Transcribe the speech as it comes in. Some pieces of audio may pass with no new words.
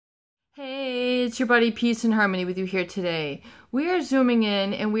It's your buddy Peace and Harmony with you here today. We are zooming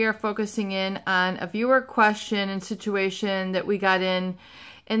in and we are focusing in on a viewer question and situation that we got in,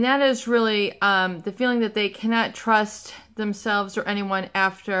 and that is really the feeling that they cannot trust themselves or anyone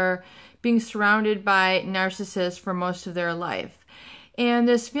after being surrounded by narcissists for most of their life. And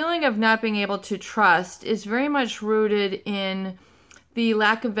this feeling of not being able to trust is very much rooted in the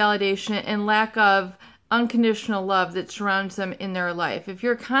lack of validation and lack of unconditional love that surrounds them in their life. If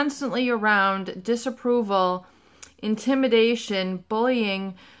you're constantly around disapproval, intimidation,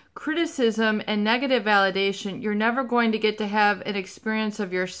 bullying, criticism, and negative validation, you're never going to get to have an experience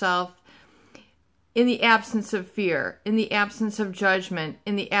of yourself in the absence of fear, in the absence of judgment,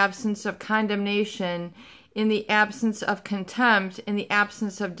 in the absence of condemnation, in the absence of contempt, in the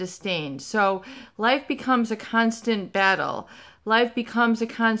absence of disdain. So life becomes a constant battle. Life becomes a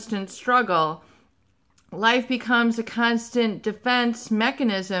constant struggle. Life becomes a constant defense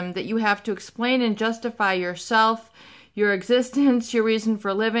mechanism that you have to explain and justify yourself, your existence, your reason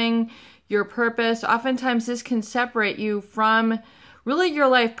for living, your purpose. Oftentimes this can separate you from really your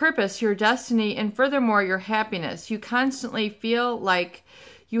life purpose, your destiny, and furthermore, your happiness. You constantly feel like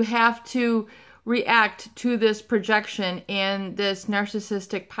you have to react to this projection and this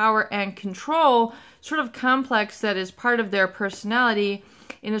narcissistic power and control sort of complex that is part of their personality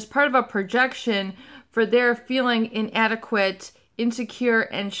and is part of a projection for their feeling inadequate, insecure,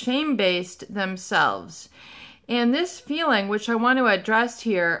 and shame-based themselves. And this feeling, which I want to address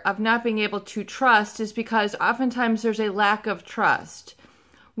here, of not being able to trust is because oftentimes there's a lack of trust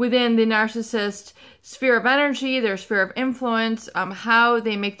within the narcissist sphere of energy, their sphere of influence, how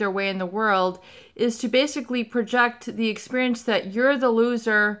they make their way in the world, is to basically project the experience that you're the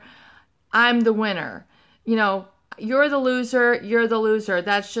loser, I'm the winner. You know, you're the loser, you're the loser.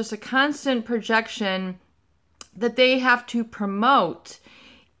 That's just a constant projection that they have to promote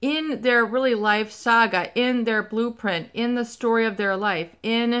in their really life saga, in their blueprint, in the story of their life,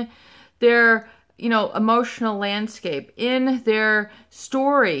 in their, emotional landscape, in their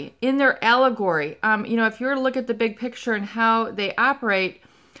story, in their allegory. If you were to look at the big picture and how they operate,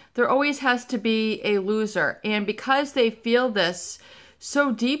 there always has to be a loser. And because they feel this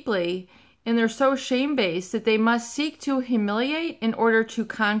so deeply, and they're so shame-based that they must seek to humiliate in order to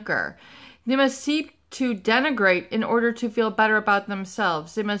conquer. They must seek to denigrate in order to feel better about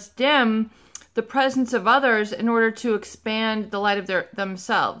themselves. They must dim the presence of others in order to expand the light of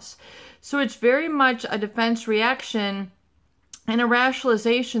themselves. So it's very much a defense reaction and a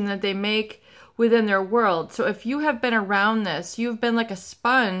rationalization that they make within their world. So if you have been around this, you've been like a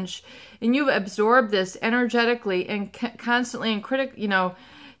sponge and you've absorbed this energetically and constantly and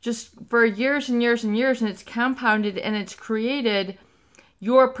just for years and years and years, and it's compounded and it's created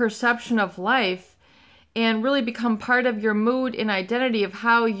your perception of life and really become part of your mood and identity of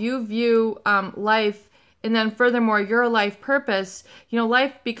how you view life, and then furthermore your life purpose.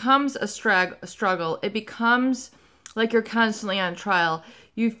 Life becomes a struggle. It becomes like you're constantly on trial.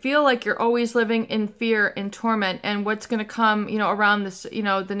 You feel like you're always living in fear and torment and what's going to come around this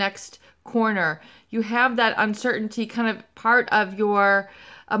the next corner. You have that uncertainty kind of part of your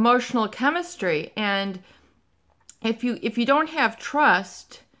emotional chemistry, and if you don't have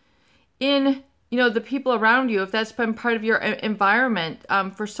trust in the people around you, if that's been part of your environment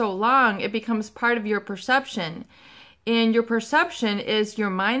for so long, it becomes part of your perception, and your perception is your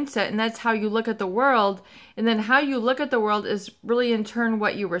mindset, and that's how you look at the world, and then how you look at the world is really in turn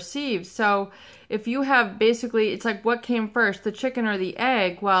what you receive. So if you have basically, it's like what came first, the chicken or the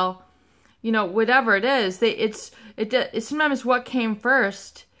egg? Well, whatever it is, it's sometimes what came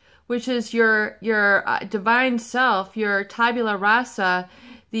first, which is your divine self, your tabula rasa,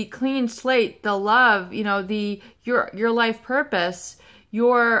 the clean slate, the love, your life purpose,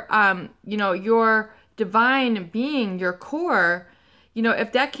 your divine being, your core.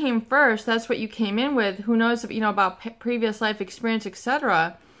 If that came first, that's what you came in with. Who knows about previous life experience,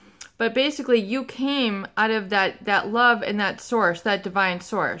 etc. But basically, you came out of that love and that source, that divine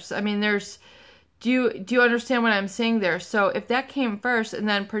source. I mean, do you understand what I'm saying there? So if that came first and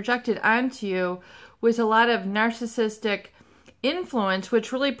then projected onto you with a lot of narcissistic influence,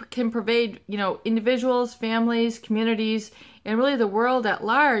 which really can pervade, individuals, families, communities, and really the world at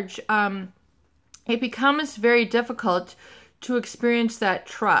large, it becomes very difficult to experience that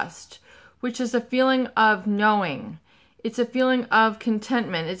trust, which is a feeling of knowing. It's a feeling of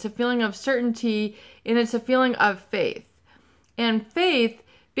contentment. It's a feeling of certainty, and it's a feeling of faith. And faith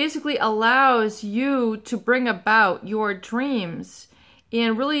basically allows you to bring about your dreams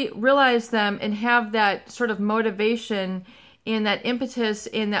and really realize them and have that sort of motivation and that impetus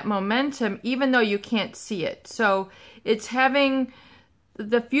and that momentum, even though you can't see it. So it's having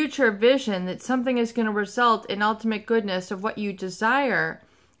the future vision that something is going to result in ultimate goodness of what you desire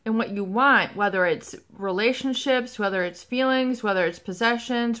and what you want, whether it's relationships, whether it's feelings, whether it's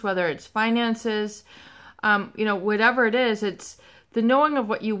possessions, whether it's finances, whatever it is, it's the knowing of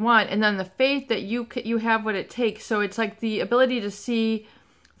what you want, and then the faith that you have what it takes. So it's like the ability to see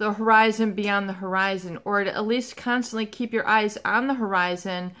the horizon beyond the horizon, or to at least constantly keep your eyes on the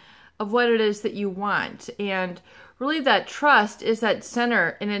horizon of what it is that you want. And really that trust is that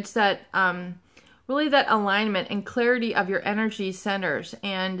center, and it's that really that alignment and clarity of your energy centers.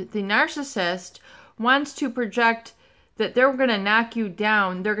 And the narcissist wants to project that they're going to knock you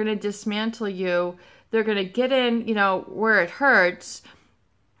down, they're going to dismantle you, they're going to get in, where it hurts.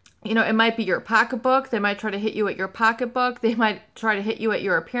 It might be your pocketbook. They might try to hit you at your pocketbook. They might try to hit you at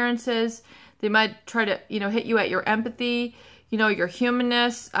your appearances. They might try to, hit you at your empathy, your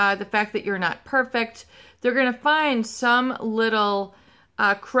humanness, the fact that you're not perfect. They're going to find some little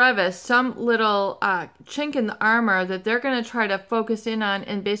crevice, some little chink in the armor that they're going to try to focus in on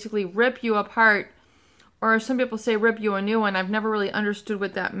and basically rip you apart. Or some people say rip you a new one. I've never really understood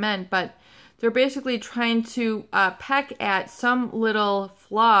what that meant, but they're basically trying to peck at some little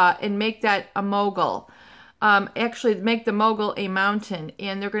flaw and make that a mogul. Actually, make the mogul a mountain.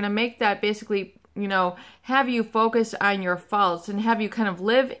 And they're going to make that basically, have you focus on your faults and have you kind of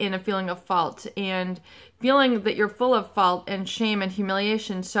live in a feeling of fault and feeling that you're full of fault and shame and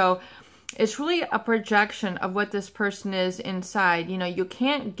humiliation. So it's really a projection of what this person is inside. You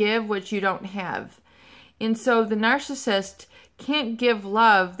can't give what you don't have. And so the narcissist can't give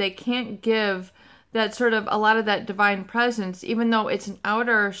love. They can't give that sort of a lot of that divine presence, even though it's an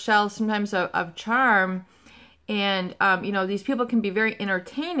outer shell sometimes of charm. And, these people can be very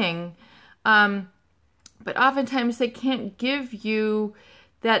entertaining. But oftentimes they can't give you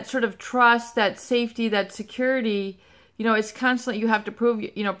that sort of trust, that safety, that security. It's constantly, you have to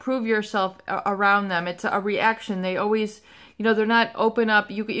prove yourself around them. It's a reaction. They always, they're not open up.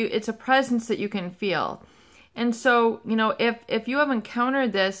 It's a presence that you can feel. And so, if you have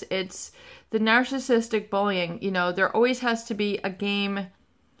encountered this, it's the narcissistic bullying. There always has to be a game.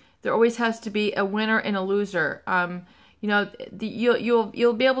 There always has to be a winner and a loser.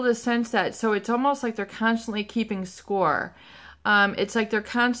 You'll be able to sense that. So it's almost like they're constantly keeping score. It's like they're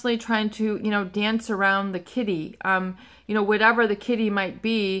constantly trying to, dance around the kitty. Whatever the kitty might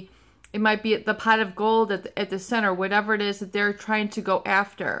be, it might be the pot of gold at the center, whatever it is that they're trying to go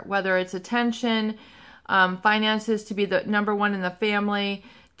after, whether it's attention, finances, to be the number one in the family,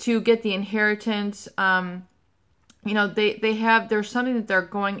 to get the inheritance. There's something that they're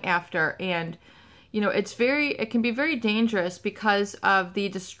going after, and it can be very dangerous because of the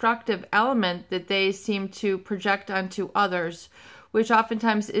destructive element that they seem to project onto others, which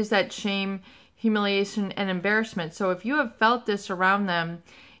oftentimes is that shame, humiliation, and embarrassment. So if you have felt this around them,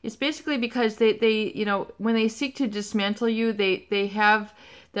 it's basically because they when they seek to dismantle you, they have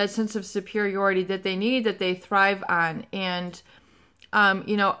that sense of superiority that they need, that they thrive on. And,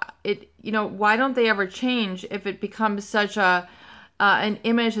 why don't they ever change if it becomes such an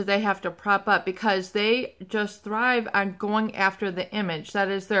image that they have to prop up? Because they just thrive on going after the image.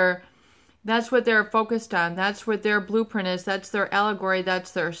 That's what they're focused on. That's what their blueprint is. That's their allegory.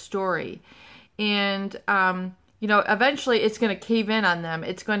 That's their story. And, eventually it's going to cave in on them.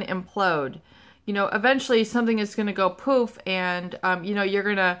 It's going to implode. Eventually something is going to go poof, and, you're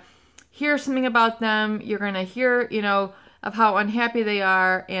going to hear something about them. You're going to hear, of how unhappy they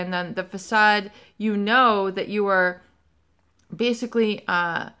are. And then the facade, that you were basically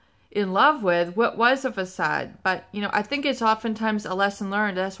in love with, what was a facade. But, I think it's oftentimes a lesson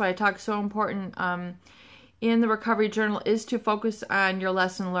learned. That's why I talk so important in the recovery journal, is to focus on your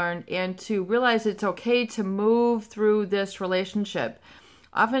lesson learned and to realize it's okay to move through this relationship.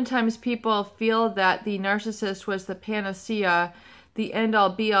 Oftentimes people feel that the narcissist was the panacea, the end-all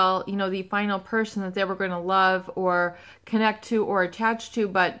be-all, the final person that they were going to love or connect to or attach to.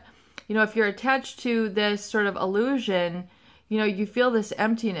 But, if you're attached to this sort of illusion, you feel this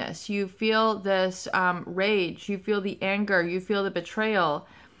emptiness, you feel this rage, you feel the anger, you feel the betrayal.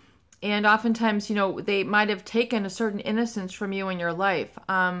 And oftentimes, they might have taken a certain innocence from you in your life.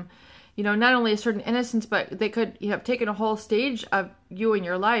 Not only a certain innocence, but they could have taken a whole stage of you in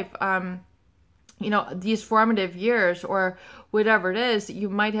your life. These formative years or whatever it is, you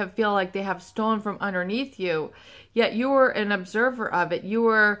might have feel like they have stolen from underneath you. Yet you were an observer of it. You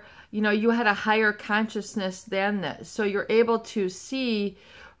were, you had a higher consciousness than this. So you're able to see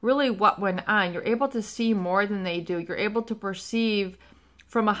really what went on. You're able to see more than they do. You're able to perceive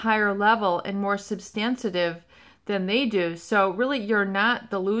from a higher level and more substantive than they do. So really, you're not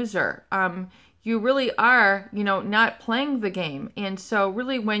the loser. you really are, not playing the game. And so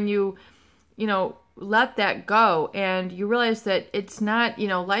really when you let that go and you realize that it's not,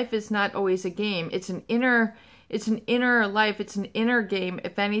 life is not always a game. It's an inner life. It's an inner game.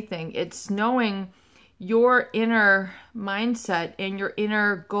 If anything, it's knowing your inner mindset and your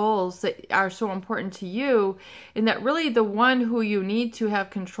inner goals that are so important to you, and that really the one who you need to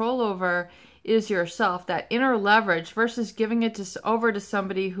have control over is yourself, that inner leverage, versus giving it over to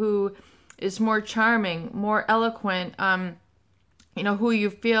somebody who is more charming, more eloquent, who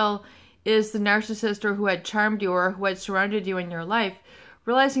you feel is the narcissist, or who had charmed you, or who had surrounded you in your life.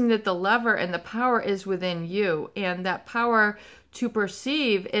 Realizing that the lever and the power is within you, and that power to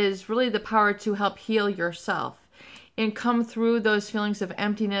perceive is really the power to help heal yourself and come through those feelings of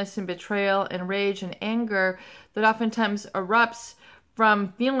emptiness and betrayal and rage and anger that oftentimes erupts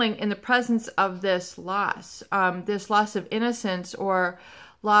from feeling in the presence of this loss of innocence or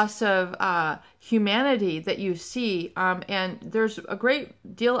loss of humanity that you see. And there's a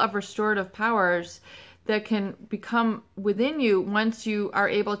great deal of restorative powers that can become within you once you are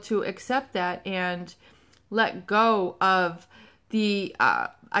able to accept that and let go of the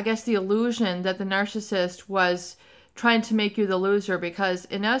illusion that the narcissist was trying to make you the loser, because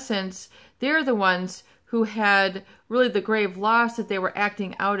in essence, they're the ones who had really the grave loss that they were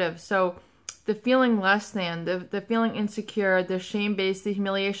acting out of. So the feeling less than, the feeling insecure, the shame-based, the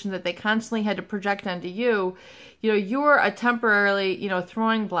humiliation that they constantly had to project onto you, you were a temporarily,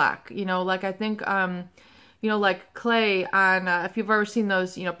 throwing block, like I think, like clay on, if you've ever seen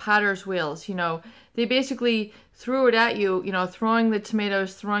those, potter's wheels, they basically threw it at you, throwing the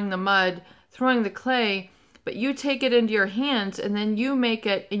tomatoes, throwing the mud, throwing the clay, but you take it into your hands and then you make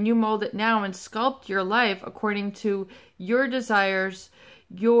it and you mold it now and sculpt your life according to your desires,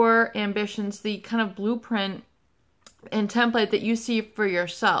 your ambitions, the kind of blueprint and template that you see for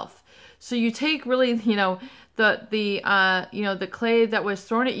yourself. So you take really, the clay that was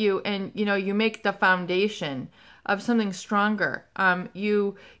thrown at you, and you make the foundation of something stronger.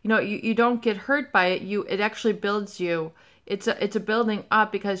 You don't get hurt by it. It actually builds you. It's a building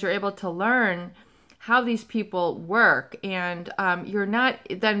up, because you're able to learn how these people work, and you're not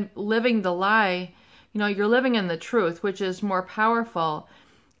then living the lie. You're living in the truth, which is more powerful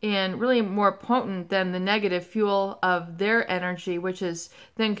and really more potent than the negative fuel of their energy, which is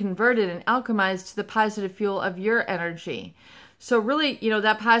then converted and alchemized to the positive fuel of your energy. So really,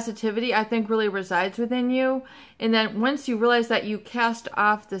 that positivity, I think, really resides within you. And then once you realize that, you cast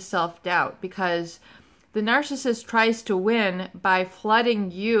off the self-doubt, because the narcissist tries to win by flooding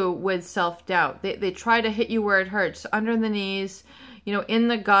you with self-doubt. They try to hit you where it hurts, under the knees, in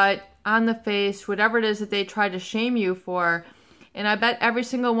the gut, on the face, whatever it is that they try to shame you for. And I bet every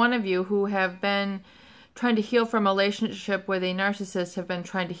single one of you who have been trying to heal from a relationship with a narcissist have been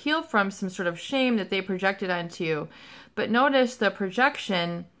trying to heal from some sort of shame that they projected onto you. But notice the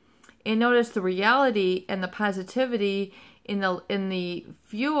projection, and notice the reality and the positivity in the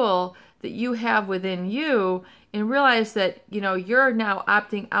fuel that you have within you, and realize that, you're now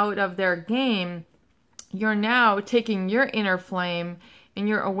opting out of their game. You're now taking your inner flame and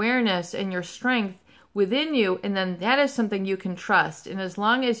your awareness and your strength within you, and then that is something you can trust. And as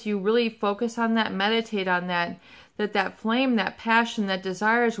long as you really focus on that, meditate on that flame, that passion, that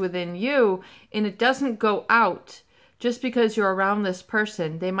desire is within you, and it doesn't go out just because you're around this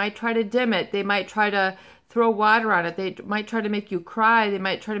person. They might try to dim it. They might try to throw water on it. They might try to make you cry. They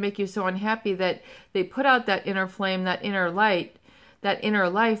might try to make you so unhappy that they put out that inner flame, that inner light, that inner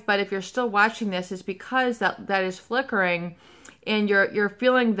life. But if you're still watching this, it's because that is flickering, and you're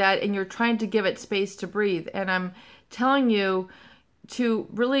feeling that, and you're trying to give it space to breathe. And I'm telling you to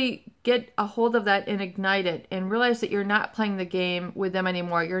really get a hold of that and ignite it, and realize that you're not playing the game with them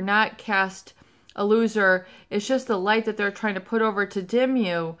anymore. You're not cast a loser. It's just the light that they're trying to put over to dim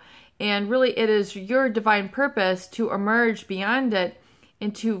you. And really, it is your divine purpose to emerge beyond it,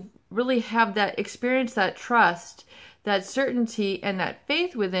 and to really have that experience, that trust, that certainty, and that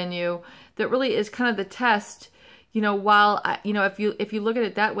faith within you that really is kind of the test. If you look at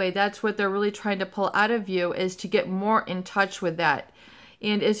it that way, that's what they're really trying to pull out of you, is to get more in touch with that.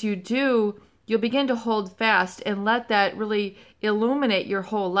 And as you do, you'll begin to hold fast and let that really illuminate your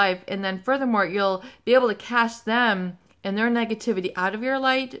whole life. And then furthermore, you'll be able to cast them and their negativity out of your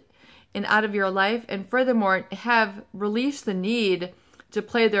light and out of your life. And furthermore, have released the need to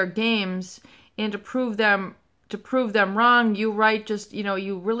play their games and to prove them wrong. You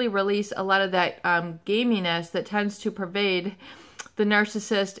really release a lot of that gaminess that tends to pervade the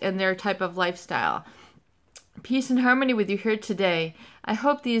narcissist and their type of lifestyle. Peace and harmony with you here today. I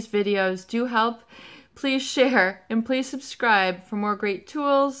hope these videos do help Please share and please subscribe for more great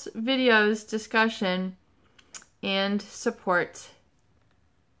tools, videos, discussion, and support.